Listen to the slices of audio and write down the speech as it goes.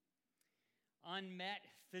unmet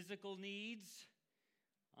physical needs,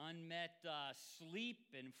 unmet sleep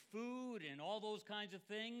and food and all those kinds of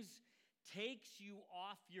things, takes you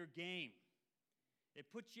off your game. It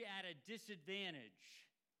puts you at a disadvantage.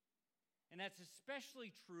 And that's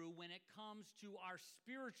especially true when it comes to our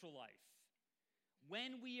spiritual life.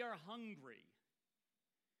 When we are hungry,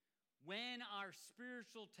 when our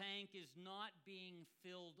spiritual tank is not being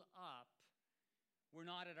filled up, we're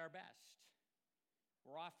not at our best.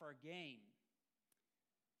 We're off our game.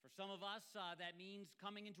 For some of us, that means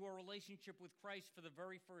coming into a relationship with Christ for the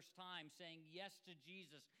very first time, saying yes to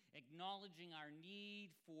Jesus, acknowledging our need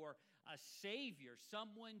for a Savior,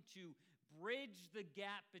 someone to bridge the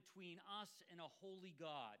gap between us and a holy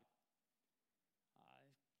God.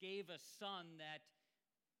 Gave a son that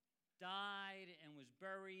died and was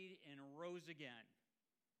buried and rose again.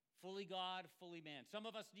 Fully God, fully man. Some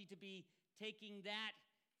of us need to be taking that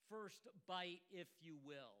first bite, if you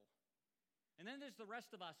will. And then there's the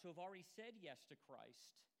rest of us who have already said yes to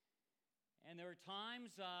Christ. And there are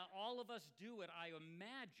times, all of us do it, I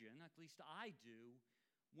imagine, at least I do,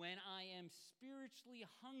 when I am spiritually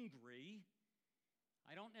hungry.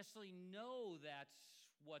 I don't necessarily know that's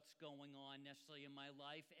what's going on necessarily in my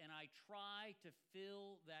life, and I try to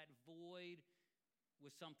fill that void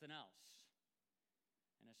with something else.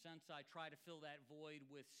 In a sense, I try to fill that void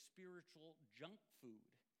with spiritual junk food.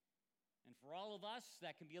 And for all of us,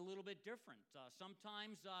 that can be a little bit different.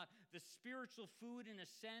 Sometimes the spiritual food, in a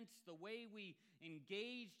sense, the way we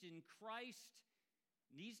engaged in Christ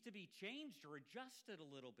needs to be changed or adjusted a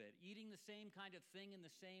little bit. Eating the same kind of thing in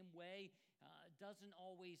the same way doesn't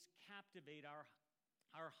always captivate our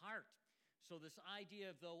heart. So this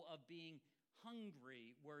idea, though, of being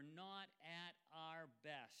hungry, we're not at our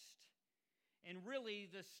best. And really,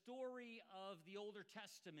 the story of the Older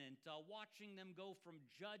Testament, watching them go from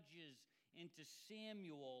Judges into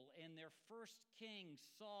Samuel and their first king,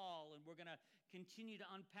 Saul, and we're going to continue to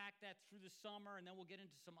unpack that through the summer, and then we'll get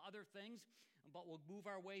into some other things, but we'll move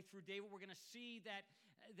our way through David. We're going to see that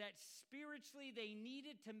spiritually they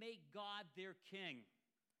needed to make God their king.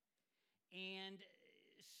 And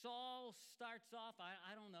Saul starts off,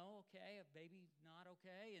 I don't know, okay, maybe not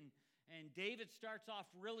okay, and David starts off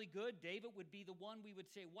really good. David would be the one we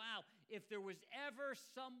would say, wow, if there was ever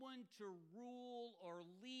someone to rule or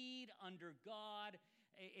lead under God,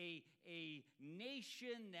 a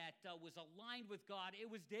nation that was aligned with God,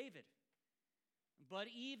 it was David. But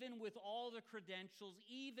even with all the credentials,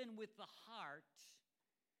 even with the heart,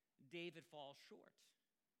 David falls short.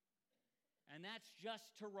 And that's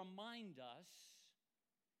just to remind us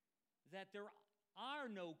that there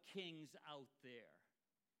are no kings out there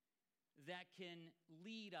that can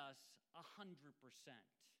lead us 100%.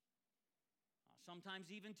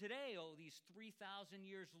 Sometimes even today, these 3,000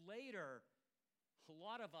 years later, a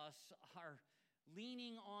lot of us are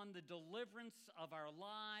leaning on the deliverance of our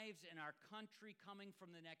lives and our country coming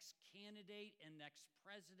from the next candidate and next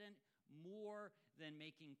president more than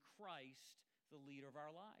making Christ the leader of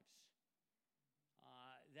our lives.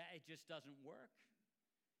 That it just doesn't work.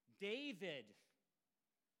 David,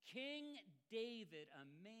 King David, a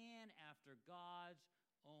man after God's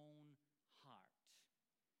own heart,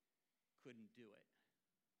 couldn't do it.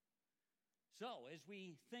 So, as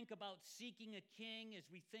we think about seeking a king, as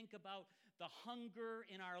we think about the hunger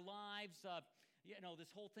in our lives,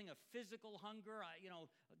 this whole thing of physical hunger,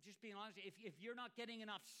 just being honest, if you're not getting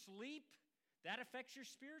enough sleep, that affects your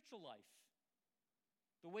spiritual life.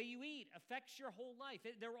 The way you eat affects your whole life.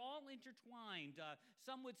 They're all intertwined.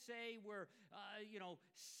 Some would say we're,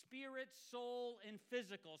 spirit, soul, and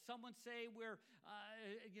physical. Some would say we're,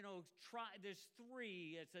 there's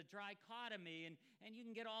three. It's a dichotomy, and you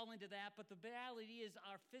can get all into that. But the reality is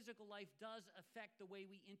our physical life does affect the way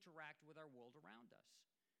we interact with our world around us.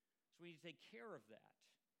 So we need to take care of that.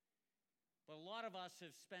 But a lot of us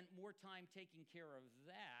have spent more time taking care of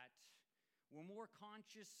that. We're more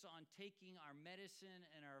conscious on taking our medicine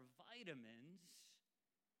and our vitamins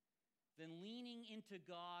than leaning into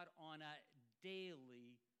God on a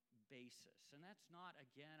daily basis. And that's not,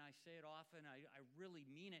 again, I say it often, I really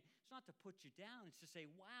mean it. It's not to put you down. It's to say,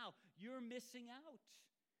 wow, you're missing out.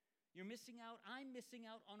 You're missing out. I'm missing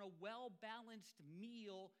out on a well-balanced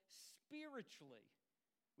meal spiritually.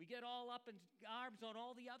 We get all up in arms on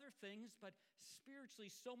all the other things, but spiritually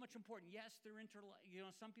so much important. Yes, they're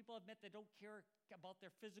some people admit they don't care about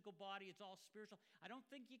their physical body. It's all spiritual. I don't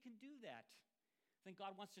think you can do that. I think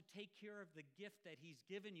God wants to take care of the gift that he's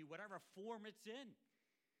given you, whatever form it's in.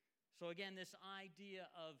 So again, this idea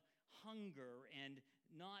of hunger and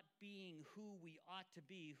not being who we ought to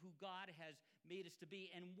be, who God has made us to be.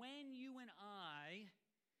 And when you and I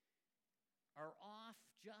are off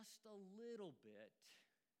just a little bit.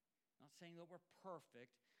 Not saying that we're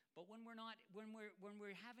perfect, but when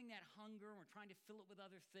we're having that hunger and we're trying to fill it with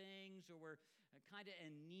other things, or we're kind of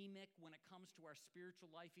anemic when it comes to our spiritual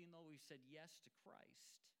life, even though we've said yes to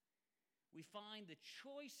Christ, we find the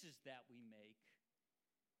choices that we make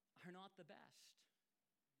are not the best.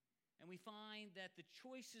 And we find that the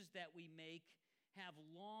choices that we make have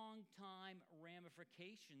long-time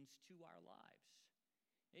ramifications to our lives.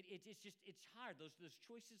 It's hard. Those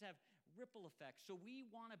choices have ripple effects. So we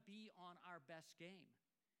want to be on our best game.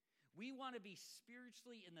 We want to be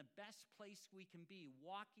spiritually in the best place we can be,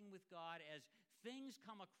 walking with God as things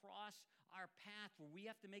come across our path where we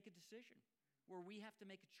have to make a decision, where we have to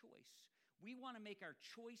make a choice. We want to make our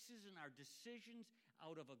choices and our decisions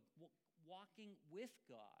out of walking with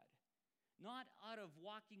God, not out of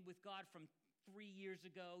walking with God from 3 years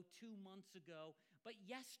ago, 2 months ago, but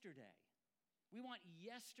yesterday. We want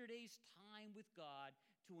yesterday's time with God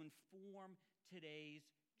to inform today's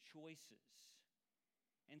choices.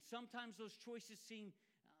 And sometimes those choices seem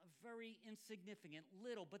very insignificant,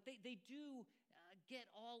 little, but they do get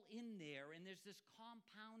all in there, and there's this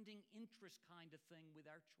compounding interest kind of thing with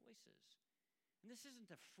our choices. And this isn't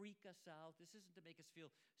to freak us out. This isn't to make us feel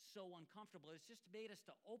so uncomfortable. It's just made us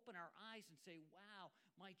to open our eyes and say, wow,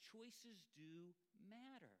 my choices do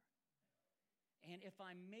matter. And if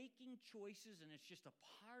I'm making choices and it's just a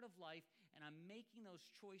part of life, and I'm making those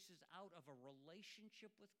choices out of a relationship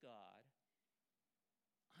with God,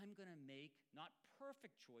 I'm going to make not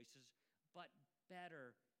perfect choices, but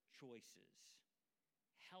better choices,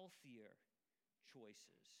 healthier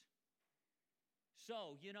choices.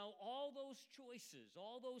 So, all those choices,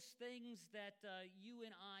 all those things that you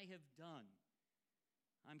and I have done,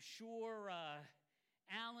 I'm sure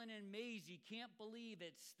Alan and Maisie can't believe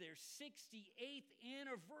it's their 68th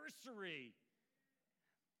anniversary.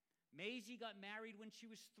 Maisie got married when she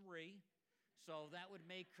was 3, so that would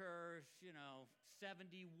make her,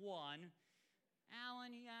 71.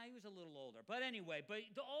 Alan, yeah, he was a little older. But anyway,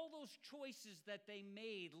 all those choices that they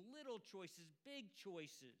made, little choices, big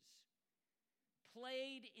choices,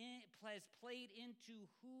 has played into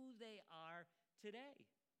who they are today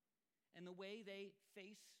and the way they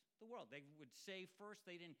face the world. They would say first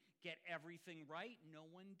they didn't get everything right. No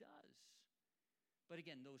one does. But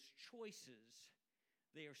again, those choices,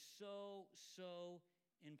 they are so, so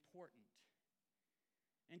important.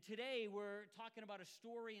 And today we're talking about a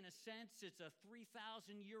story in a sense. It's a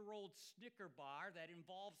 3,000-year-old Snicker bar that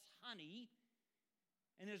involves honey.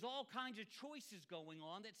 And there's all kinds of choices going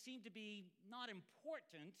on that seem to be not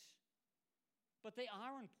important, but they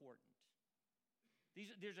are important.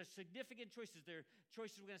 There's a significant choices. There are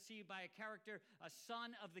choices we're going to see by a character, a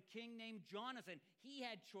son of the king named Jonathan. He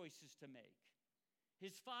had choices to make.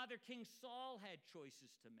 His father, King Saul, had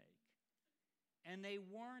choices to make. And they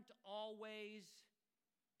weren't always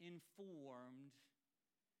informed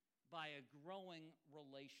by a growing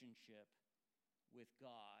relationship with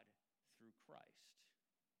God through Christ.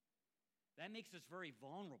 That makes us very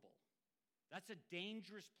vulnerable. That's a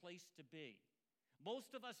dangerous place to be.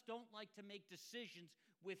 Most of us don't like to make decisions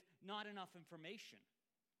with not enough information.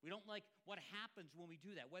 We don't like what happens when we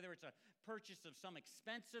do that, whether it's a purchase of some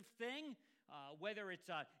expensive thing, whether it's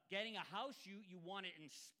getting a house, you want it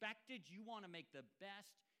inspected, you want to make the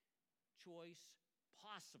best choice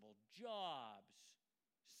possible, jobs,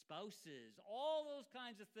 spouses, all those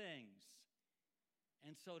kinds of things.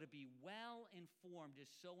 And so to be well informed is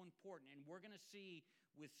so important. And we're going to see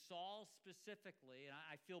with Saul specifically, and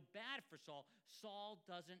I feel bad for Saul, Saul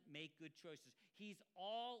doesn't make good choices. He's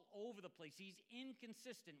all over the place. He's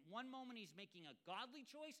inconsistent. One moment he's making a godly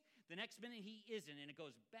choice, the next minute he isn't. And it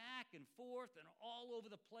goes back and forth and all over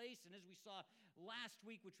the place. And as we saw last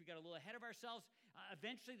week, which we got a little ahead of ourselves,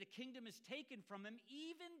 eventually the kingdom is taken from him,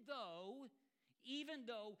 even though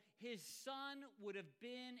his son would have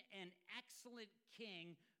been an excellent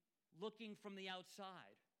king looking from the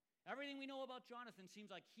outside. Everything we know about Jonathan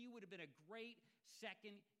seems like he would have been a great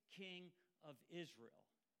second king of Israel.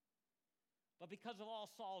 But because of all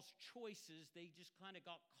Saul's choices, they just kind of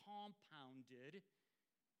got compounded.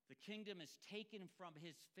 The kingdom is taken from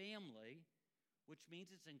his family, which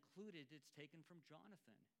means it's taken from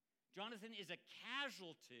Jonathan. Jonathan is a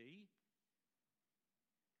casualty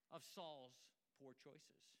of Saul's poor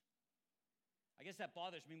choices. I guess that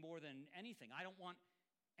bothers me more than anything. I don't want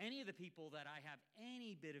any of the people that I have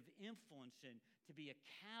any bit of influence in to be a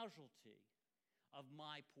casualty of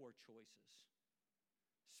my poor choices,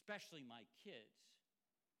 especially my kids.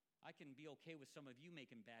 I can be okay with some of you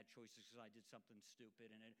making bad choices because I did something stupid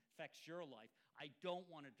and it affects your life. I don't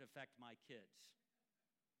want it to affect my kids.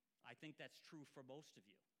 I think that's true for most of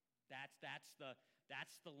you.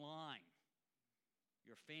 That's the line.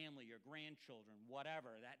 Your family, your grandchildren,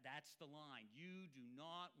 whatever, that's the line. You do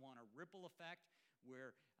not want a ripple effect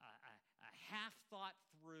where a half-thought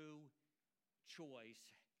through choice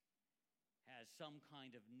has some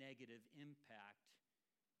kind of negative impact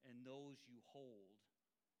in those you hold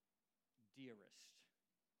dearest.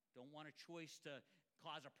 Don't want a choice to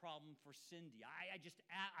cause a problem for Cindy.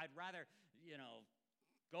 I'd rather,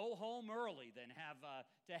 go home early than have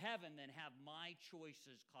to heaven than have my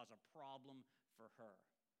choices cause a problem for her.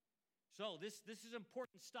 So this is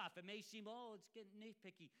important stuff. It may seem, it's getting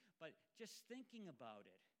nitpicky, but just thinking about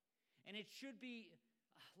it. And it should be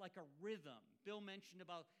like a rhythm. Bill mentioned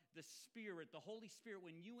about the Spirit, the Holy Spirit.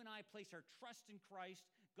 When you and I place our trust in Christ,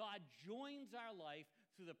 God joins our life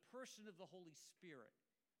through the person of the Holy Spirit.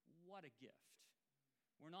 What a gift.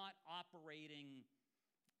 We're not operating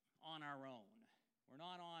on our own. We're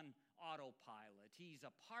not on autopilot. He's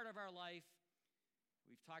a part of our life.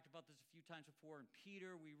 We've talked about this a few times before. In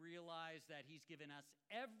Peter, we realize that he's given us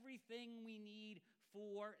everything we need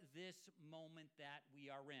for this moment that we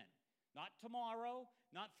are in. Not tomorrow,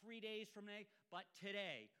 not 3 days from now, but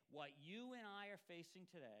today. What you and I are facing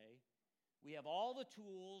today, we have all the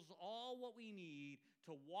tools, all what we need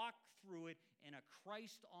to walk through it in a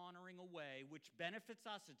Christ-honoring way, which benefits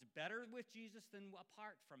us. It's better with Jesus than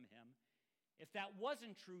apart from him. If that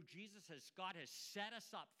wasn't true, God has set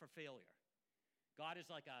us up for failure. God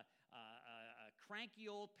is like a cranky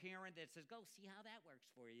old parent that says, go see how that works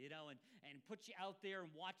for you, and puts you out there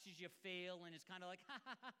and watches you fail, and it's kind of like,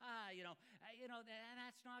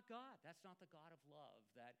 that's not God. That's not the God of love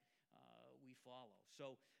that we follow.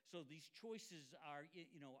 So these choices are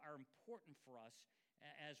important for us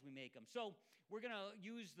as we make them. So we're going to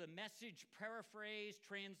use the Message paraphrase,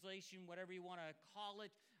 translation, whatever you want to call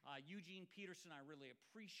it. Eugene Peterson, I really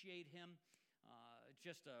appreciate him.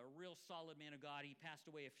 Just a real solid man of God. He passed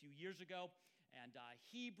away a few years ago, and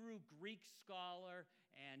Hebrew, Greek scholar,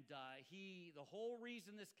 and the whole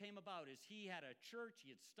reason this came about is he had a church. He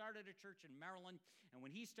had started a church in Maryland, and when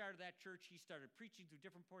he started that church, he started preaching through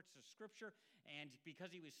different parts of Scripture, and because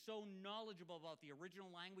he was so knowledgeable about the original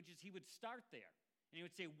languages, he would start there. And he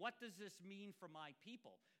would say, what does this mean for my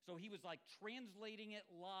people? So he was like translating it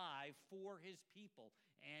live for his people.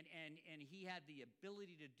 And he had the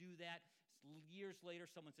ability to do that. Years later,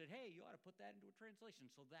 someone said, hey, you ought to put that into a translation.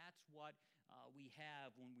 So that's what we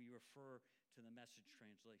have when we refer to the Message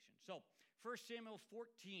translation. So 1 Samuel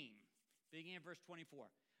 14, beginning at verse 24.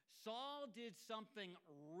 Saul did something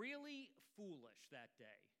really foolish that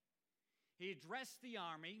day. He addressed the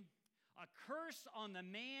army, a curse on the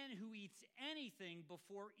man who eats anything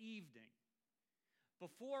before evening,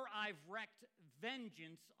 before I've wreaked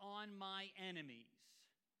vengeance on my enemies.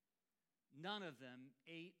 None of them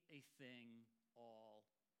ate a thing all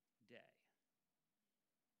day.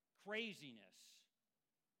 Craziness.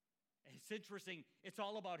 It's interesting. It's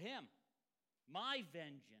all about him. My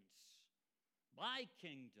vengeance. My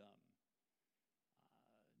kingdom.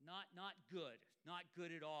 Not good. Not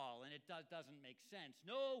good at all. And it doesn't make sense.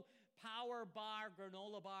 No power bar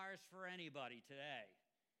granola bars for anybody today.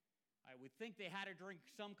 I would think they had to drink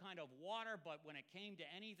some kind of water, but when it came to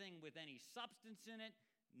anything with any substance in it,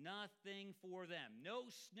 nothing for them. No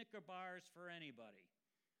Snicker bars for anybody.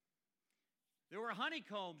 There were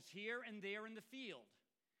honeycombs here and there in the field,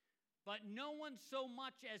 but no one so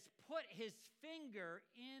much as put his finger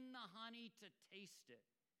in the honey to taste it.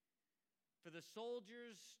 For the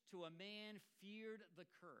soldiers, to a man, feared the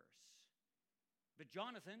curse. But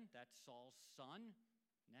Jonathan, that's Saul's son,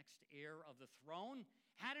 next heir of the throne,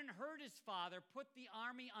 hadn't heard his father put the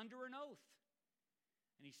army under an oath.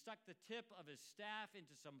 And he stuck the tip of his staff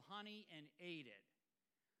into some honey and ate it.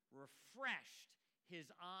 Refreshed, his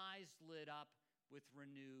eyes lit up with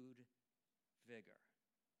renewed vigor.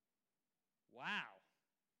 Wow,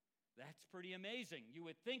 that's pretty amazing. You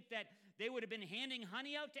would think that they would have been handing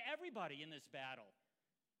honey out to everybody in this battle.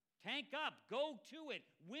 Tank up, go to it,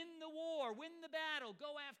 win the war, win the battle,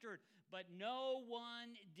 go after it. But no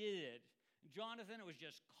one did. Jonathan, it was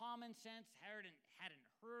just common sense, hadn't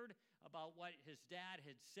heard about what his dad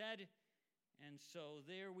had said, and so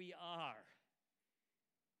there we are.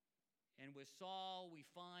 And with Saul, we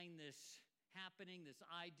find this happening, this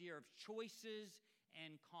idea of choices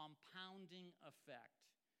and compounding effect.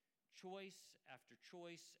 Choice after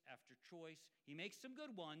choice after choice. He makes some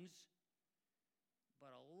good ones,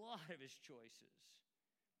 but a lot of his choices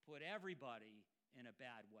put everybody in a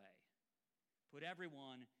bad way. Put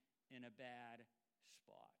everyone in a bad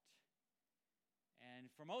spot. And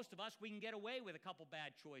for most of us, we can get away with a couple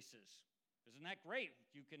bad choices. Isn't that great?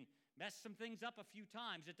 You can mess some things up a few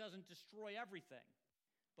times. It doesn't destroy everything.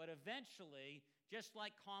 but eventually, just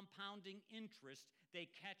like compounding interest, they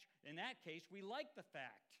catch. In that case, we like the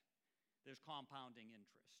fact there's compounding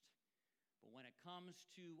interest. But when it comes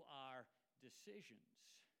to our decisions,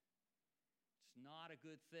 it's not a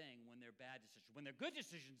good thing when they're bad decisions. When they're good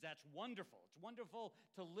decisions, that's wonderful. It's wonderful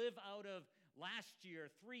to live out of last year,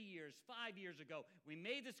 3 years, 5 years ago. We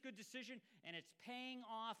made this good decision, and it's paying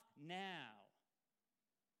off now.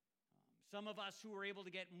 Some of us who were able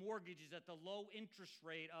to get mortgages at the low interest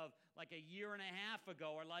rate of like a year and a half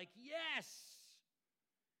ago are like, yes!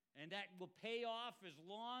 And that will pay off as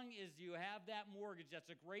long as you have that mortgage. That's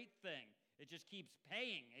a great thing. It just keeps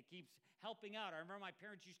paying. It keeps helping out. I remember my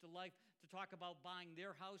parents used to like to talk about buying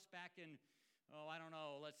their house back in,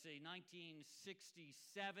 let's say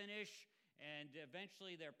 1967-ish. And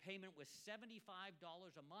eventually their payment was $75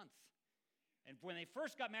 a month. And when they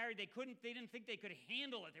first got married, they didn't think they could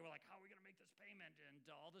handle it. They were like, how are we going to make this payment? And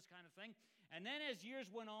all this kind of thing. And then as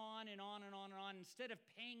years went on and on and on and on, instead of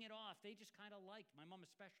paying it off, they just kind of liked, my mom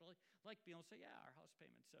especially, liked being able to say, yeah, our house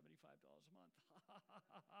payment's $75 a month.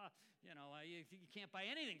 You can't buy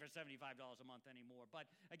anything for $75 a month anymore. But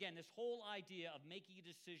again, this whole idea of making a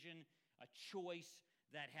decision, a choice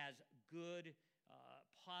that has good,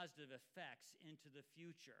 positive effects into the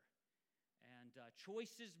future. And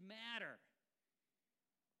choices matter.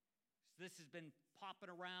 This has been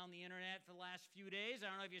popping around the internet for the last few days.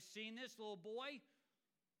 I don't know if you've seen this little boy.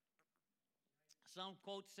 Some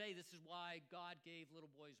quotes say this is why God gave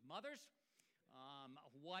little boys mothers.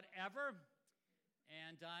 Whatever.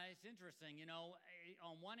 And it's interesting,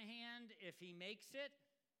 on one hand, if he makes it,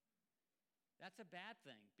 that's a bad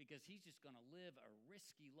thing because he's just going to live a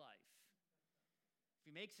risky life. If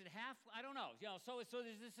he makes it half, I don't know. So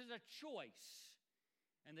this is a choice.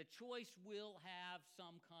 And the choice will have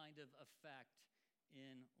some kind of effect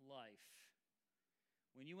in life.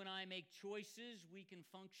 When you and I make choices, we can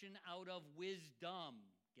function out of wisdom.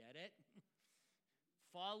 Get it?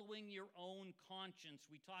 Following your own conscience.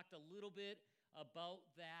 We talked a little bit about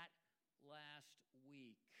that last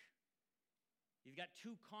week. You've got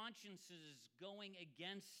two consciences going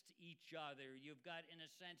against each other. You've got, in a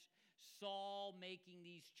sense, Saul making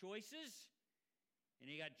these choices. And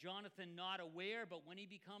you got Jonathan not aware, but when he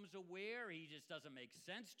becomes aware, he just doesn't make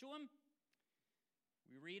sense to him.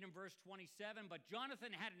 We read in verse 27, but Jonathan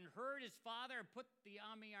hadn't heard his father and put the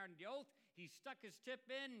army on the oath. He stuck his tip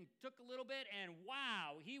in, took a little bit, and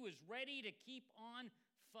wow, he was ready to keep on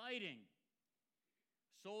fighting.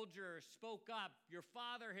 Soldier spoke up, your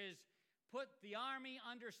father has put the army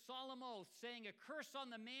under solemn oath, saying a curse on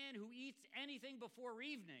the man who eats anything before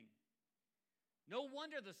evening. No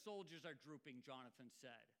wonder the soldiers are drooping, Jonathan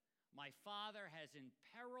said. My father has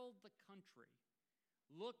imperiled the country.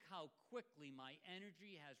 Look how quickly my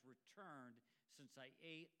energy has returned since I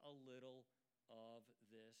ate a little of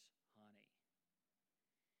this honey.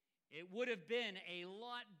 It would have been a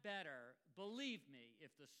lot better, believe me,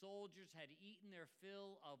 if the soldiers had eaten their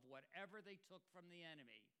fill of whatever they took from the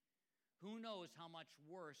enemy. Who knows how much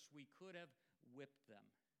worse we could have whipped them.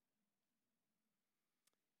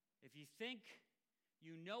 If you think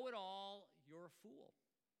you know it all, you're a fool,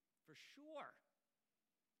 for sure.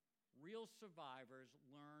 Real survivors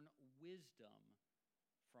learn wisdom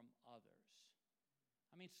from others.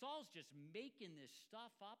 I mean, Saul's just making this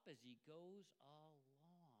stuff up as he goes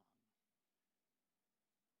along.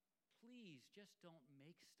 Please, just don't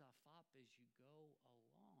make stuff up as you go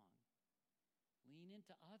along. Lean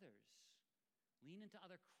into others. Lean into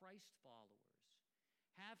other Christ followers.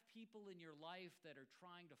 Have people in your life that are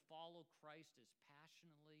trying to follow Christ as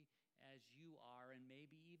passionately as you are, and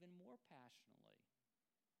maybe even more passionately.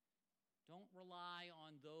 Don't rely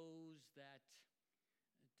on those that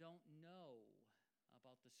don't know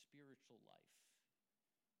about the spiritual life,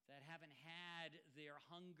 that haven't had their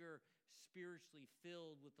hunger spiritually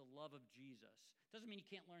filled with the love of Jesus. Doesn't mean you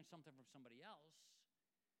can't learn something from somebody else,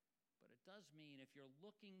 but it does mean if you're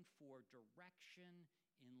looking for direction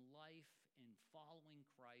in life in following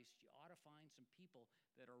Christ, you ought to find some people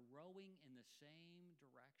that are rowing in the same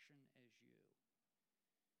direction as you.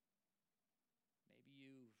 Maybe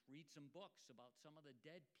you read some books about some of the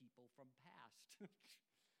dead people from past.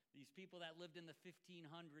 These people that lived in the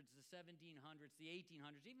 1500s, the 1700s, the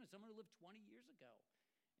 1800s, even someone who lived 20 years ago,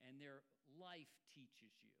 and their life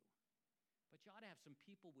teaches you. But you ought to have some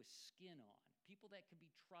people with skin on, people that can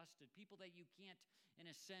be trusted, people that you can't, in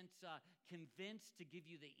a sense, convince to give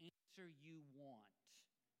you the answer you want.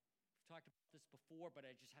 We've talked about this before, but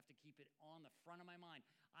I just have to keep it on the front of my mind.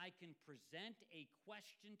 I can present a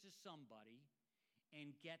question to somebody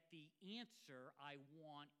and get the answer I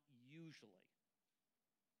want usually.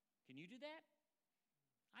 Can you do that?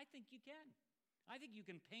 I think you can. I think you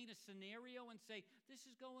can paint a scenario and say, this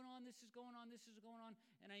is going on, this is going on, this is going on,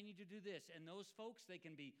 and I need to do this. And those folks, they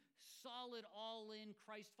can be solid, all-in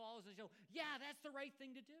Christ followers and show, yeah, that's the right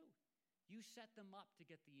thing to do. You set them up to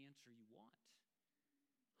get the answer you want.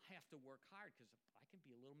 I have to work hard because I can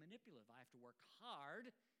be a little manipulative. I have to work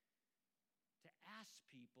hard to ask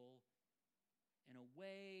people in a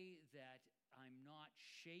way that I'm not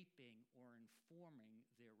shaping or informing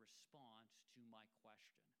their response to my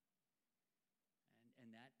question.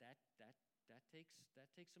 And that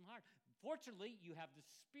takes some heart. Fortunately, you have the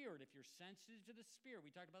Spirit. If you're sensitive to the Spirit, we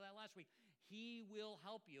talked about that last week, He will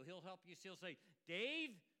help you. He'll help you. He'll say,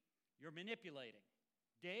 Dave, you're manipulating.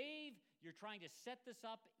 Dave, you're trying to set this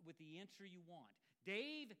up with the answer you want.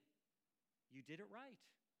 Dave, you did it right.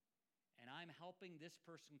 And I'm helping this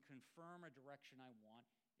person confirm a direction I want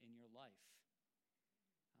in your life.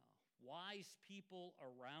 Wise people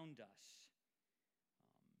around us.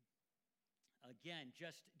 Again,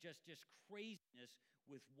 just craziness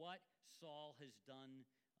with what Saul has done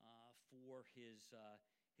for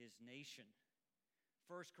his nation.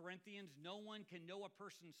 1 Corinthians, no one can know a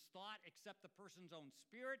person's thought except the person's own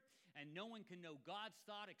spirit, and no one can know God's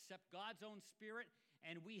thought except God's own spirit,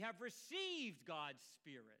 and we have received God's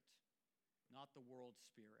Spirit, not the world's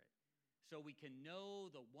spirit. So we can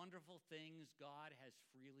know the wonderful things God has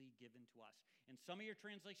freely given to us. And some of your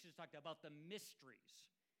translations talk about the mysteries.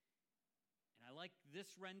 And I like this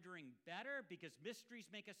rendering better because mysteries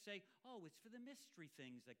make us say, oh, it's for the mystery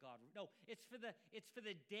things that God... No, it's for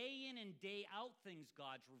the day in and day out things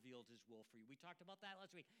God's revealed His will for you. We talked about that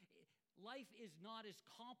last week. Life is not as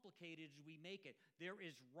complicated as we make it. There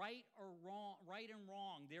is right and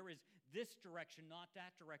wrong. There is this direction, not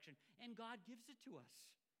that direction. And God gives it to us.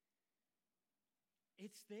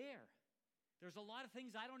 It's there. There's a lot of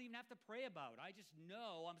things I don't even have to pray about. I just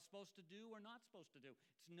know I'm supposed to do or not supposed to do.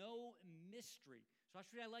 It's no mystery. So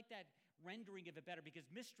actually I like that rendering of it better because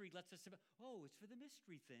mystery lets us say, oh, it's for the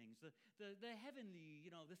mystery things, the heavenly,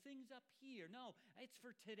 the things up here. No, it's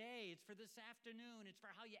for today. It's for this afternoon. It's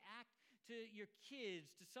for how you act to your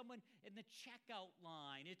kids, to someone in the checkout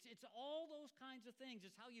line. It's all those kinds of things.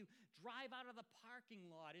 It's how you drive out of the parking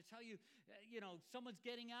lot. It's how you, someone's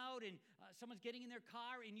getting out and someone's getting in their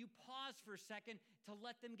car and you pause for a second to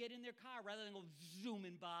let them get in their car rather than go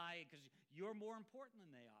zooming by because you're more important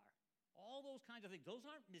than they are. All those kinds of things. Those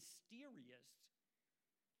aren't mysterious.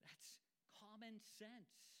 That's common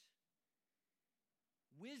sense.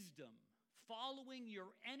 Wisdom. Following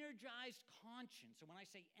your energized conscience. And when I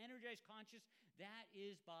say energized conscience, that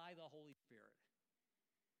is by the Holy Spirit.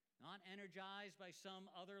 Not energized by some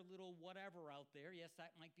other little whatever out there. Yes,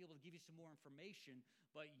 that might be able to give you some more information,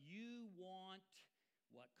 but you want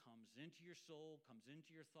what comes into your soul, comes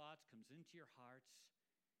into your thoughts, comes into your hearts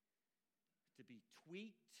to be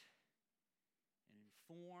tweaked and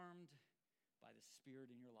informed by the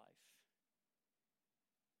Spirit in your life.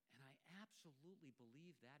 And I absolutely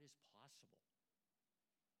believe that is possible.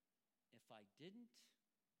 If I didn't,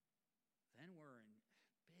 then we're in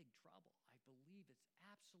big trouble. I believe it's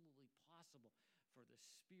absolutely possible for the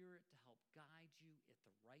Spirit to help guide you at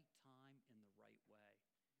the right time in the right way.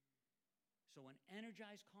 So an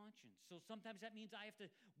energized conscience. So sometimes that means I have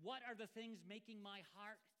to, what are the things making my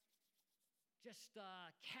heart just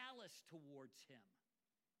callous towards Him?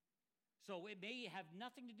 So it may have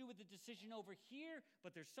nothing to do with the decision over here,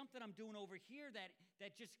 but there's something I'm doing over here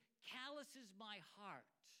that just calluses my heart.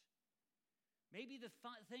 Maybe the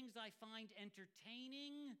things I find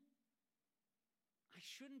entertaining, I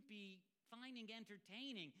shouldn't be finding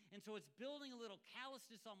entertaining. And so it's building a little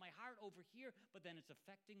callousness on my heart over here, but then it's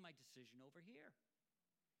affecting my decision over here.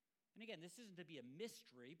 And again, this isn't to be a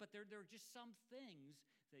mystery, but there are just some things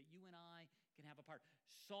that you and I can have a part.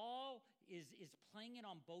 Saul is playing it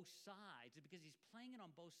on both sides. And because he's playing it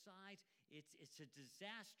on both sides, it's a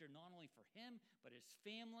disaster not only for him, but his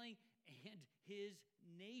family and his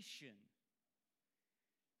nation.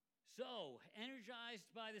 So, energized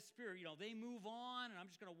by the Spirit, they move on, and I'm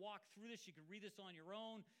just going to walk through this. You can read this on your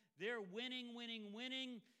own. They're winning,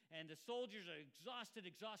 and the soldiers are exhausted.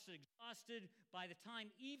 By the time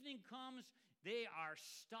evening comes, they are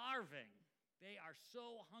starving. They are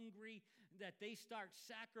so hungry that they start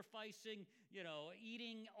sacrificing,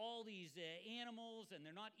 eating all these animals, and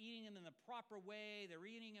they're not eating them in the proper way. They're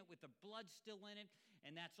eating it with the blood still in it,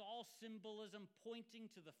 and that's all symbolism pointing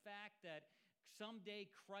to the fact that someday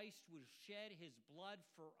Christ will shed His blood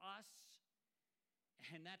for us,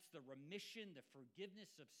 and that's the remission, the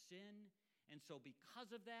forgiveness of sin. And so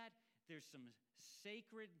because of that, there's some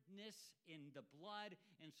sacredness in the blood,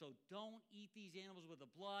 and so don't eat these animals with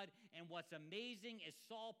the blood. And what's amazing is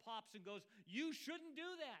Saul pops and goes, you shouldn't do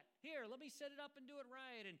that. Here, let me set it up and do it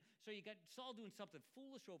right. And so you got Saul doing something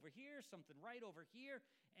foolish over here, something right over here,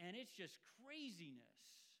 and it's just craziness.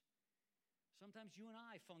 Sometimes you and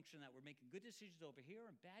I function that we're making good decisions over here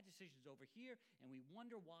and bad decisions over here, and we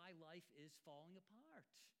wonder why life is falling apart.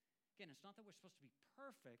 Again, it's not that we're supposed to be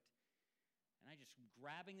perfect, and I'm just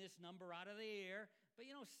grabbing this number out of the air, but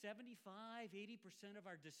 75, 80% of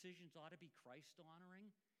our decisions ought to be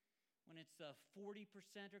Christ-honoring. When it's 40%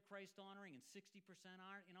 are Christ-honoring and 60%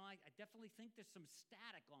 aren't, I definitely think there's some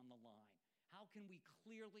static on the line. How can we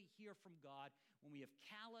clearly hear from God when we have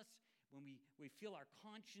callous, when we feel our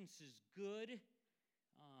conscience is good?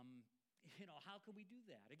 How can we do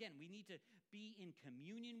that? Again, we need to be in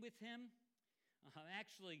communion with him.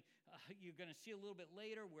 You're going to see a little bit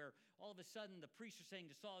later where all of a sudden the priests are saying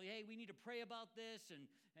to Saul, hey, we need to pray about this. And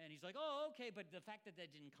he's like, oh, okay. But the fact that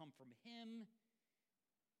didn't come from him,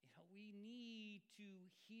 we need to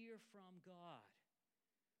hear from God.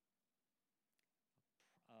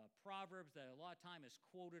 Proverbs that a lot of time is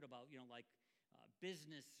quoted about,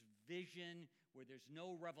 business vision where there's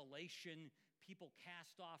no revelation, people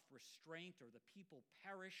cast off restraint or the people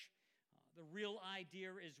perish. The real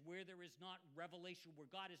idea is where there is not revelation, where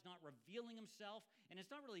God is not revealing himself, and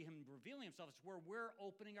it's not really him revealing himself, it's where we're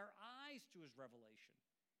opening our eyes to his revelation.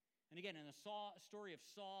 And again, in the story of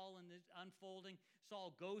Saul and the unfolding,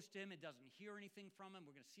 Saul goes to him and doesn't hear anything from him.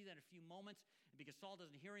 We're going to see that in a few moments. And because Saul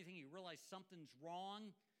doesn't hear anything, he realizes something's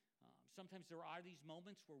wrong. Sometimes there are these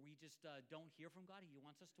moments where we just don't hear from God. He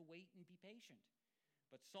wants us to wait and be patient.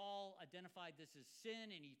 But Saul identified this as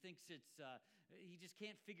sin, and he thinks he just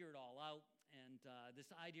can't figure it all out. And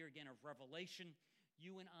this idea, again, of revelation,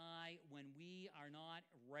 you and I, when we are not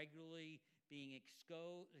regularly being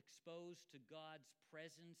exposed to God's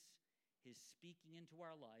presence, his speaking into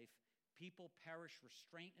our life, people perish,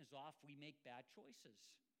 restraint is off, we make bad choices.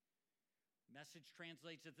 Message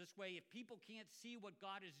translates it this way: if people can't see what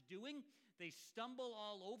God is doing, they stumble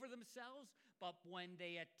all over themselves, but when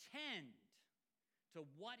they attend to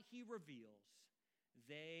what he reveals,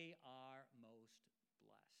 they are most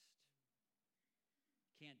blessed.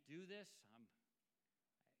 Can't do this.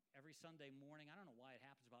 Every Sunday morning, I don't know why it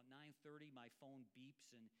happens, about 9:30, my phone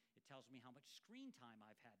beeps and it tells me how much screen time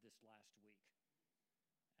I've had this last week.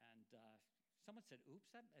 And someone said,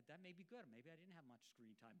 oops, that may be good. Maybe I didn't have much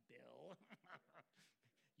screen time, Bill.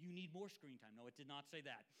 You need more screen time. No, it did not say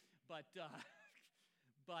that. But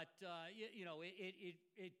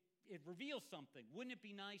it reveals something. Wouldn't it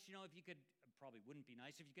be nice, if you could, probably wouldn't be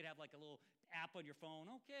nice if you could have like a little app on your phone.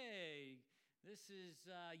 Okay, this is,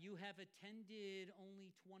 you have attended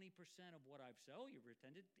only 20% of what I've said. Oh, you've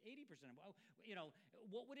attended 80% of what,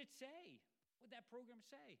 what would it say? What would that program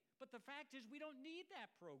say? But the fact is, we don't need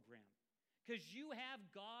that program because you have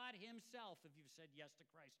God himself, if you've said yes to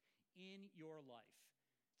Christ, in your life.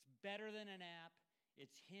 It's better than an app.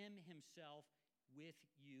 It's him himself with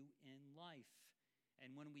you in life.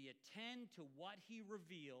 And when we attend to what he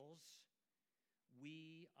reveals,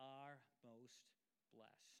 we are most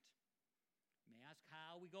blessed. You may ask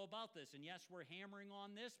how we go about this. And yes, we're hammering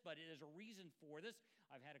on this, but there's a reason for this.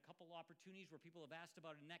 I've had a couple opportunities where people have asked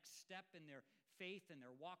about a next step in their faith and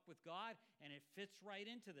their walk with God, and it fits right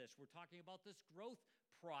into this. We're talking about this growth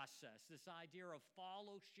process, this idea of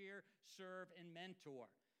follow, share, serve, and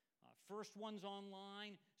mentor. First one's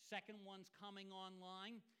online, second one's coming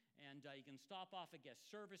online, and you can stop off at guest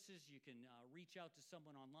services. You can reach out to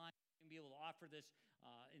someone online. You can be able to offer this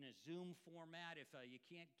in a Zoom format if you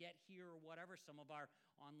can't get here or whatever. Some of our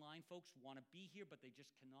online folks want to be here, but they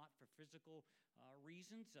just cannot for physical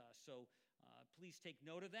reasons. So please take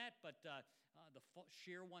note of that. But the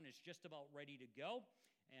share one is just about ready to go.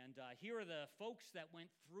 And here are the folks that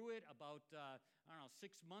went through it about, 6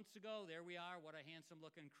 months ago. There we are. What a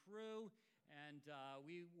handsome-looking crew. And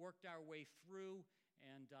we worked our way through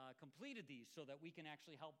and completed these so that we can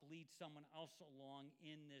actually help lead someone else along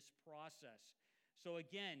in this process. So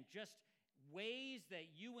again, just ways that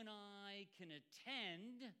you and I can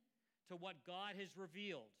attend to what God has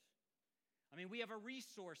revealed. I mean, we have a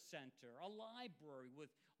resource center, a library with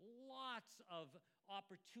lots of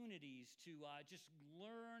opportunities to just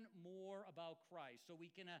learn more about Christ so we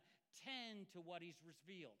can attend to what he's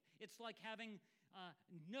revealed. It's like having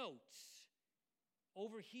notes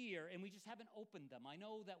over here, and we just haven't opened them. I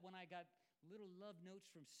know that when I got little love notes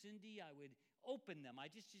from Cindy, I would open them. I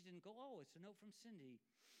just didn't go, oh, it's a note from Cindy.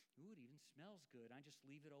 ooh, it even smells good. I just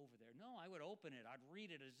leave it over there. No, I would open it. I'd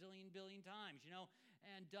read it a zillion billion times, and,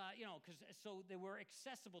 because so they were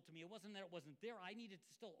accessible to me. It wasn't that it wasn't there. I needed to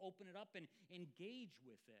still open it up and engage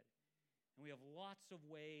with it. And we have lots of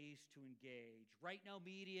ways to engage. Right Now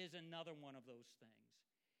Media is another one of those things.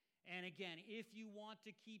 And again, if you want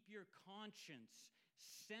to keep your conscience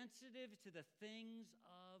sensitive to the things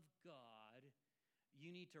of God, you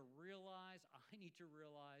need to realize, I need to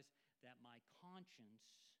realize that my conscience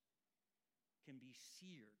can be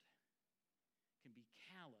seared, can be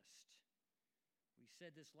calloused. We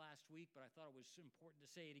said this last week, but I thought it was important to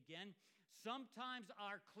say it again. Sometimes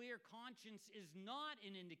our clear conscience is not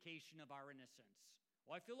an indication of our innocence.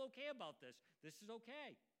 Well, I feel okay about this. This is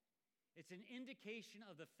okay. It's an indication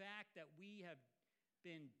of the fact that we have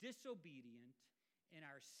been disobedient and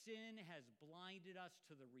our sin has blinded us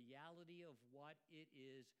to the reality of what it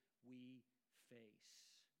is we face.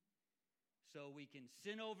 So we can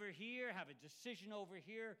sin over here, have a decision over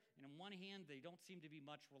here, and on one hand, they don't seem to be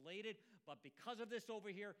much related, but because of this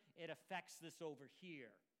over here, it affects this over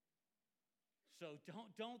here. So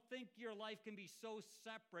don't think your life can be so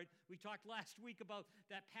separate. We talked last week about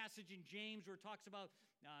that passage in James where it talks about,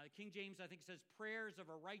 King James, I think, says, prayers of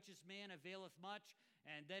a righteous man availeth much.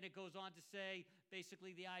 And then it goes on to say,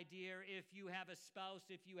 basically the idea, if you have a spouse,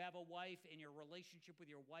 if you have a wife, and your relationship with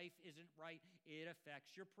your wife isn't right, it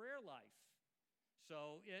affects your prayer life.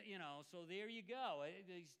 So, so there you go.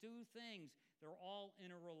 These two things, they're all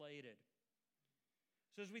interrelated.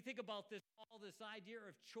 So as we think about this, all this idea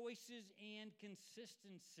of choices and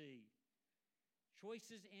consistency.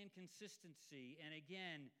 Choices and consistency. And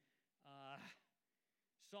again,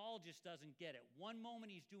 Saul just doesn't get it. One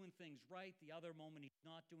moment he's doing things right, the other moment he's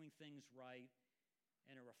not doing things right,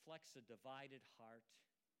 and it reflects a divided heart.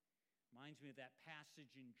 Reminds me of that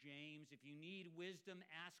passage in James. If you need wisdom,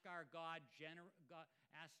 ask our God,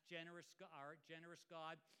 ask our generous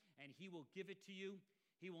God, and he will give it to you.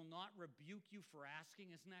 He will not rebuke you for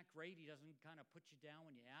asking. Isn't that great? He doesn't kind of put you down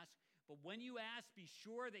when you ask. But when you ask, be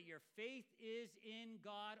sure that your faith is in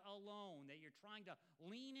God alone, that you're trying to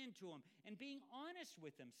lean into him and being honest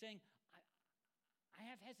with him, saying, I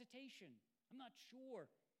have hesitation. I'm not sure.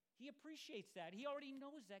 He appreciates that. He already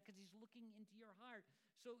knows that because he's looking into your heart.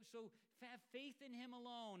 So have faith in him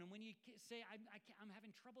alone. And when you say, I'm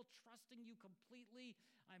having trouble trusting you completely,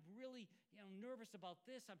 I'm really nervous about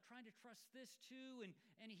this, I'm trying to trust this too,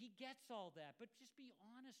 and he gets all that. But just be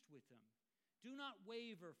honest with him. Do not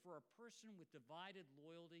waver, for a person with divided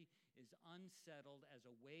loyalty is unsettled as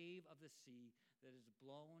a wave of the sea that is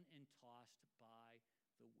blown and tossed by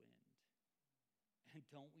the wind. And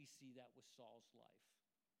don't we see that with Saul's life?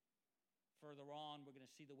 Further on, we're going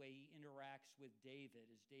to see the way he interacts with David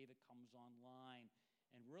as David comes online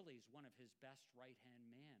and really is one of his best right-hand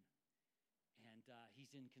men. And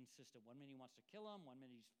he's inconsistent. One minute he wants to kill him, one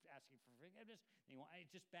minute he's asking for forgiveness.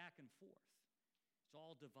 It's just back and forth. It's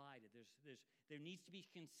all divided. There needs to be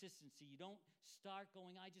consistency. You don't start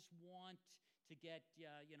going, I just want to get 60%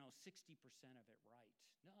 of it right.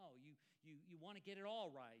 No, you want to get it all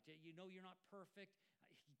right. You know you're not perfect.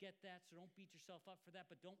 You get that, so don't beat yourself up for that,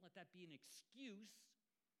 but don't let that be an excuse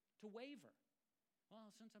to waver. Well,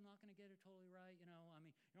 since I'm not going to get it totally right,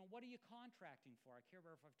 what are you contracting for? I can't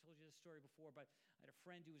remember if I've told you this story before, but I had a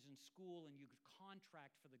friend who was in school, and you could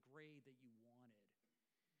contract for the grade that you wanted.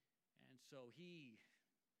 And so he,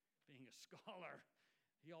 being a scholar,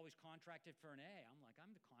 he always contracted for an A. I'm like,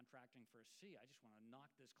 I'm contracting for a C. I just want to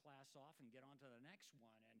knock this class off and get on to the next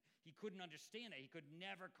one. And he couldn't understand that. He could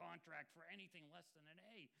never contract for anything less than an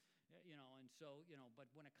A. And so, but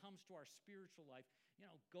when it comes to our spiritual life,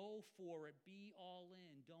 go for it. Be all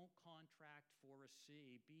in. Don't contract for a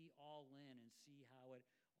C. Be all in and see how it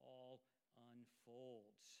all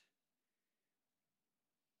unfolds.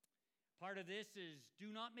 Part of this is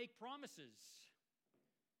do not make promises.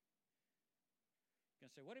 You're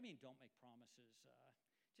going to say, what do you mean don't make promises?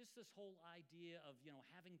 Just this whole idea of,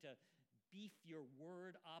 having to beef your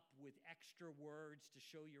word up with extra words to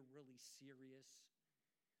show you're really serious.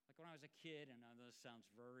 Like when I was a kid, and this sounds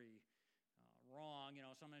very wrong,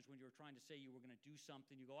 sometimes when you were trying to say you were going to do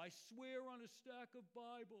something, you go, I swear on a stack of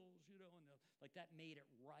Bibles, and like that made it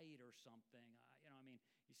right or something.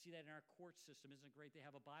 You see that in our court system. Isn't it great they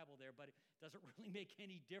have a Bible there, but it doesn't really make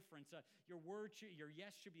any difference. Your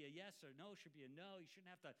yes should be a yes, or no should be a no. You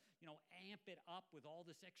shouldn't have to, amp it up with all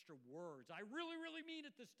this extra words. I really, really mean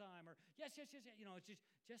it this time, or yes. It's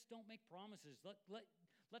just don't make promises. Let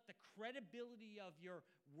the credibility of your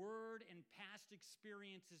word and past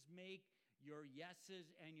experiences make your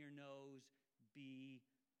yeses and your nos be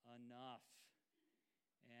enough.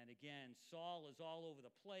 And again, Saul is all over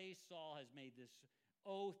the place. Saul has made this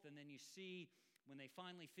oath, and then you see when they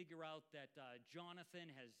finally figure out that Jonathan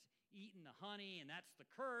has eaten the honey, and that's the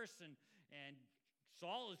curse, and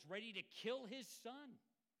Saul is ready to kill his son.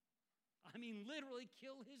 I mean, literally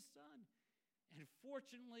kill his son. And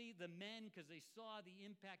fortunately, the men, because they saw the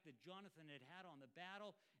impact that Jonathan had on the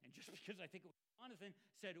battle, and just because I think it was Jonathan,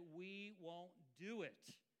 said, we won't do it.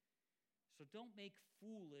 So don't make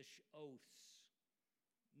foolish oaths.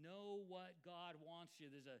 Know what God wants you.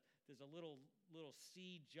 There's a little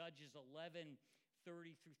C, Judges 11,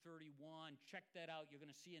 30 through 31. Check that out. You're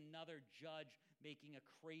going to see another judge making a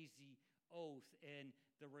crazy oath, and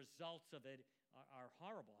the results of it are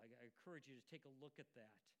horrible. I encourage you to take a look at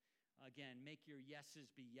that. Again, make your yeses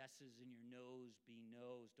be yeses and your noes be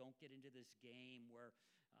noes. Don't get into this game where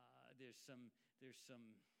there's some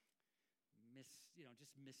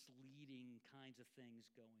just misleading kinds of things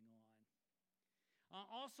going on.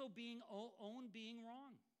 Also, being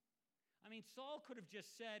wrong. I mean, Saul could have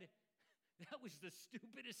just said, that was the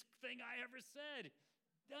stupidest thing I ever said.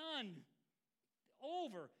 Done.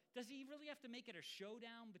 Over. Does he really have to make it a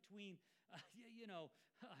showdown between,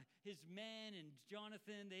 his men and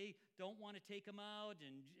Jonathan? They don't want to take him out,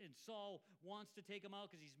 and Saul wants to take him out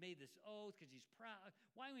because he's made this oath, because he's proud.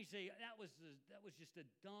 Why don't we say that was just a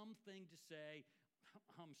dumb thing to say?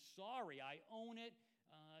 I'm sorry. I own it.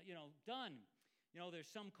 Done. There's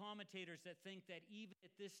some commentators that think that even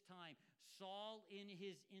at this time, Saul, in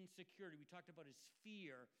his insecurity, we talked about his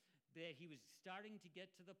fear, that he was starting to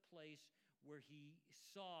get to the place where he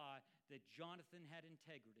saw that Jonathan had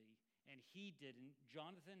integrity and he didn't.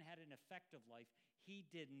 Jonathan had an effective life. He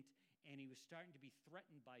didn't. And he was starting to be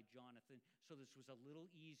threatened by Jonathan. So this was a little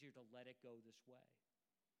easier to let it go this way.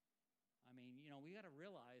 I mean, we got to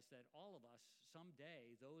realize that all of us,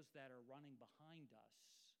 someday, those that are running behind us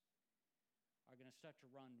are going to start to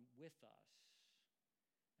run with us.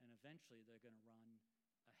 And eventually they're going to run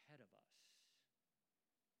ahead of us.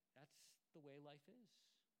 That's the way life is.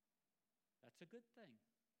 That's a good thing.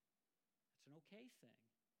 It's an okay thing.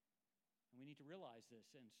 And we need to realize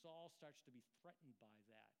this. And Saul starts to be threatened by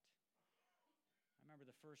that. I remember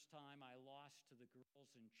the first time I lost to the girls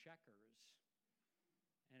in checkers.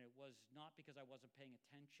 And it was not because I wasn't paying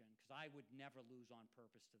attention, because I would never lose on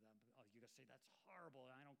purpose to them. Oh, you're going to say, that's horrible.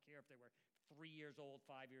 And I don't care if they were 3 years old,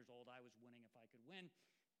 5 years old. I was winning if I could win.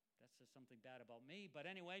 That says something bad about me. But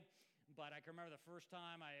anyway, I can remember the first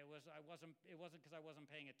time it wasn't because I wasn't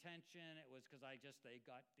paying attention. It was because they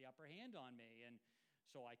got the upper hand on me. And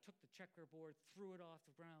so I took the checkerboard, threw it off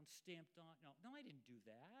the ground, stamped on. No, I didn't do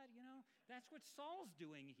that. That's what Saul's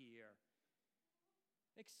doing here.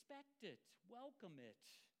 Expect it. Welcome it.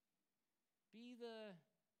 Be the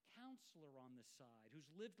counselor on the side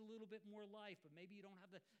who's lived a little bit more life, but maybe you don't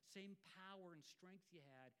have the same power and strength you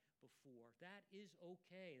had before. That is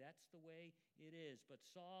okay. That's the way it is. But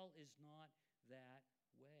Saul is not that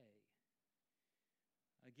way.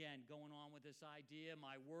 Again, going on with this idea,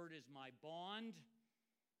 my word is my bond,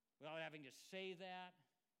 without having to say that.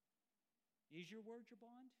 Is your word your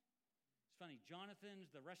bond? It's funny,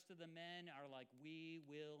 Jonathan's, the rest of the men are like, we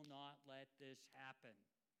will not let this happen.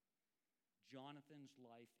 Jonathan's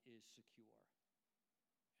life is secure.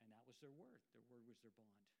 And that was their word. Their word was their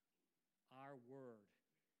bond. Our word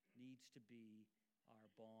needs to be our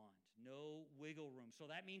bond. No wiggle room. So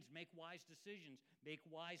that means make wise decisions, make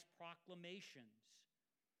wise proclamations.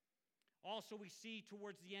 Also, we see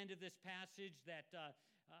towards the end of this passage that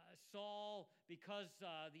Saul, because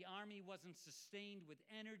the army wasn't sustained with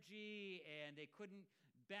energy and they couldn't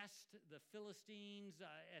best the Philistines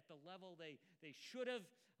at the level they should have,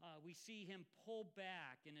 we see him pull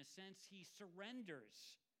back. In a sense, he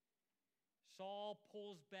surrenders. Saul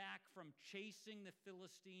pulls back from chasing the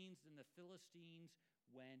Philistines, and the Philistines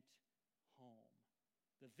went home.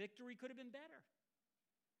 The victory could have been better.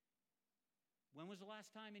 When was the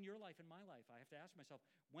last time in your life, in my life, I have to ask myself,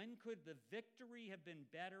 when could the victory have been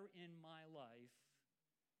better in my life,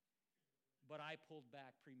 but I pulled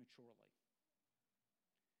back prematurely?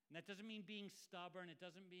 And that doesn't mean being stubborn. It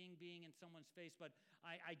doesn't mean being in someone's face, but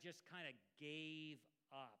I just kind of gave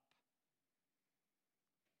up.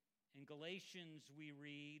 In Galatians, we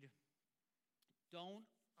read, don't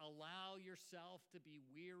allow yourself to be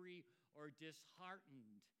weary or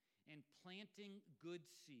disheartened in planting good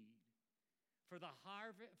seed. For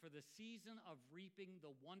the season of reaping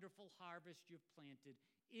the wonderful harvest you've planted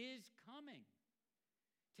is coming.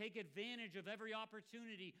 Take advantage of every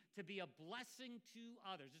opportunity to be a blessing to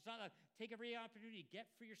others. It's not take every opportunity to get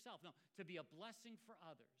for yourself. No, to be a blessing for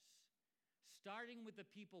others. Starting with the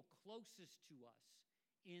people closest to us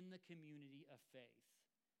in the community of faith,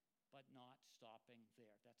 but not stopping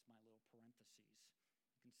there. That's my little parentheses.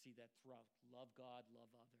 You can see that throughout. Love God,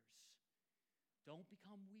 love others. Don't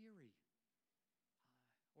become weary.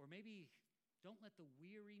 Or maybe don't let the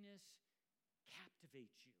weariness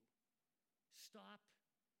captivate you. Stop,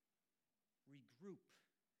 regroup.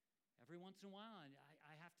 Every once in a while,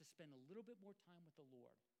 I have to spend a little bit more time with the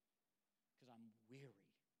Lord because I'm weary.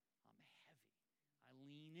 I'm heavy. I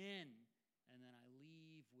lean in, and then I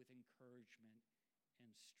leave with encouragement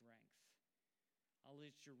and strength. I'll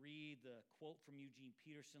let you read the quote from Eugene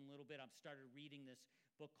Peterson a little bit. I've started reading this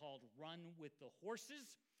book called Run with the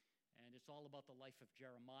Horses, and it's all about the life of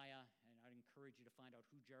Jeremiah, and I'd encourage you to find out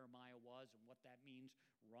who Jeremiah was and what that means,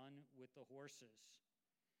 run with the horses.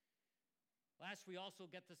 Last, we also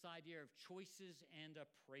get this idea of choices and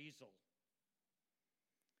appraisal.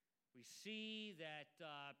 We see that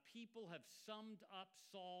people have summed up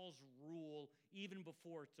Saul's rule even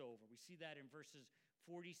before it's over. We see that in verses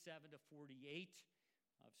 47 to 48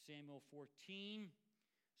 of Samuel 14.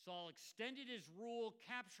 Saul extended his rule,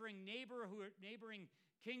 capturing neighboring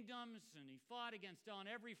kingdoms, and he fought against on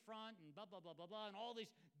every front, and blah, blah, blah, blah, blah, and all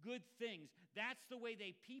these good things. That's the way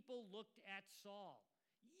people looked at Saul.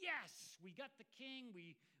 Yes, we got the king.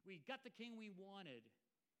 We got the king we wanted.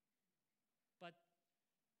 But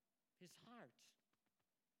his heart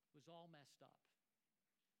was all messed up.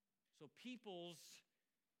 So people's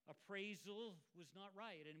appraisal was not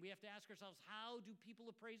right. And we have to ask ourselves, how do people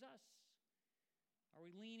appraise us? Are we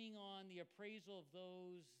leaning on the appraisal of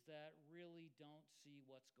those that really don't see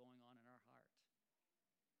what's going on in our heart?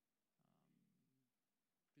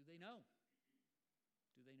 Do they know?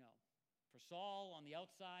 Do they know? For Saul, on the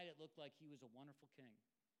outside, it looked like he was a wonderful king.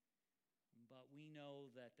 But we know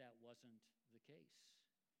that that wasn't the case.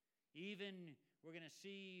 Even, we're going to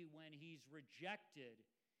see when he's rejected,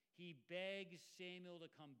 he begs Samuel to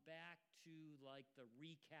come back to like the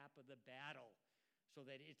recap of the battle so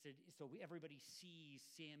that so everybody sees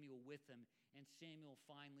Samuel with him, and Samuel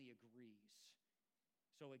finally agrees.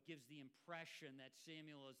 So it gives the impression that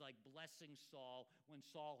Samuel is like blessing Saul when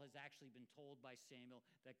Saul has actually been told by Samuel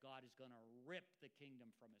that God is going to rip the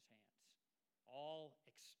kingdom from his hands. All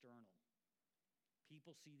external.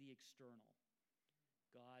 People see the external.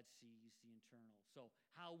 God sees the internal. So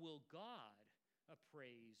how will God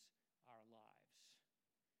appraise our lives?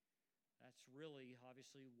 That's really,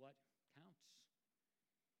 obviously, what counts.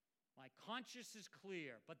 My conscience is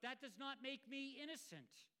clear, but that does not make me innocent.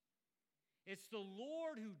 It's the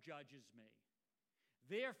Lord who judges me.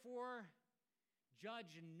 Therefore,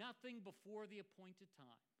 judge nothing before the appointed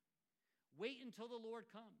time. Wait until the Lord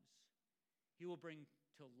comes. He will bring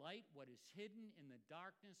to light what is hidden in the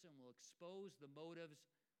darkness and will expose the motives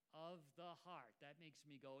of the heart. That makes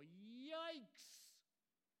me go, yikes!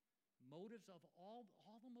 Motives of all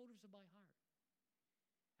the motives of my heart.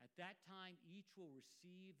 At that time, each will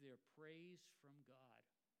receive their praise from God,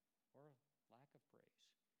 or lack of praise.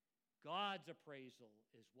 God's appraisal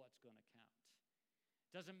is what's going to count.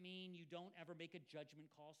 Doesn't mean you don't ever make a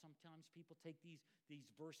judgment call. Sometimes people take these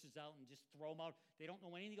verses out and just throw them out. They don't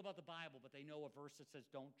know anything about the Bible, but they know a verse that says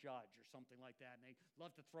don't judge or something like that, and they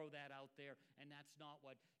love to throw that out there, and that's not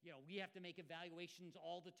what, we have to make evaluations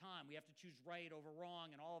all the time. We have to choose right over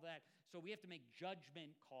wrong and all of that. So we have to make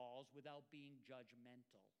judgment calls without being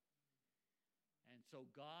judgmental. And so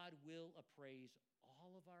God will appraise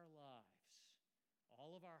all of our lives,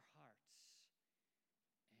 all of our hearts,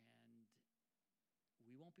 and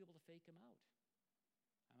we won't be able to fake him out.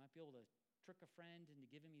 I might be able to trick a friend into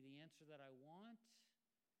giving me the answer that I want.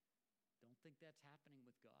 Don't think that's happening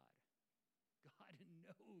with God. God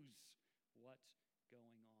knows what's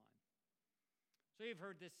going on. So you've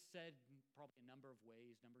heard this said probably a number of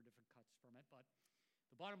ways, a number of different cuts from it, but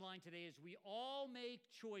the bottom line today is we all make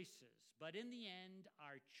choices, but in the end,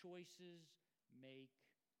 our choices make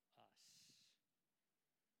us.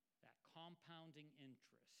 That compounding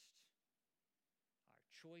interest.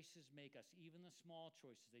 Our choices make us, even the small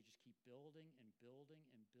choices, they just keep building and building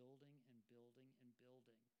and building and building and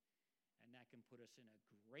building. And that can put us in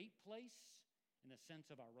a great place in the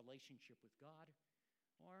sense of our relationship with God,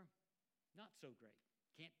 or not so great.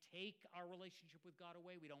 Can't take our relationship with God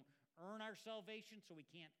away. We don't earn our salvation, so we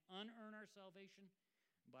can't unearn our salvation.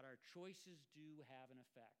 But our choices do have an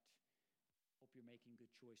effect. Hope you're making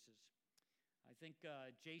good choices. I think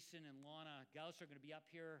Jason and Lana Gauss are going to be up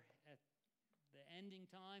here at the ending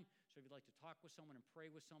time. So if you'd like to talk with someone and pray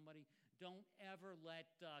with somebody, don't ever let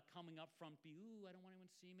coming up front be, ooh, I don't want anyone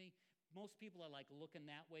to see me. Most people are like looking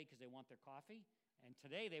that way because they want their coffee. And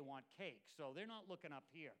today they want cake. So they're not looking up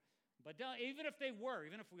here. But even if they were,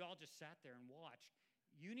 even if we all just sat there and watched,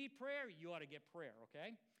 you need prayer, you ought to get prayer,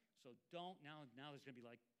 okay? So don't, now there's going to be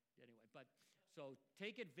like, anyway. But so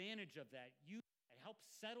take advantage of that. You and help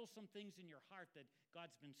settle some things in your heart that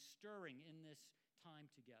God's been stirring in this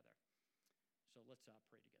time together. So let's pray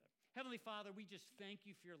together. Heavenly Father, we just thank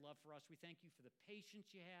you for your love for us. We thank you for the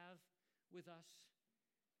patience you have with us.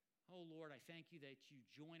 Oh, Lord, I thank you that you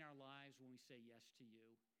join our lives when we say yes to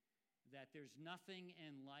you, that there's nothing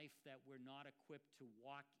in life that we're not equipped to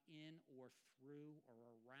walk in or through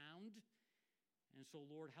or around. And so,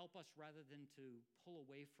 Lord, help us rather than to pull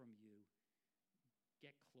away from you,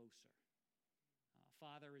 get closer.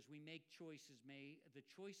 Father, as we make choices, may the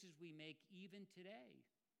choices we make even today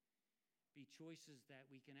be choices that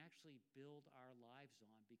we can actually build our lives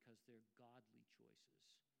on because they're godly choices,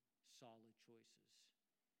 solid choices.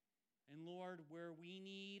 And Lord, where we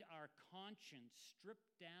need our conscience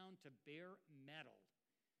stripped down to bare metal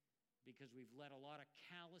because we've let a lot of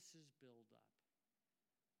calluses build up,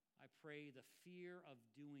 I pray the fear of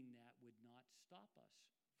doing that would not stop us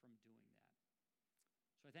from doing that.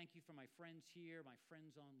 So I thank you for my friends here, my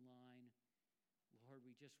friends online. Lord,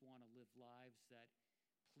 we just want to live lives that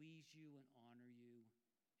please you and honor you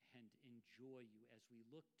and enjoy you as we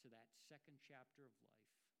look to that second chapter of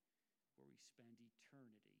life where we spend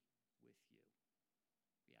eternity with you.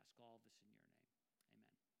 We ask all this in your name.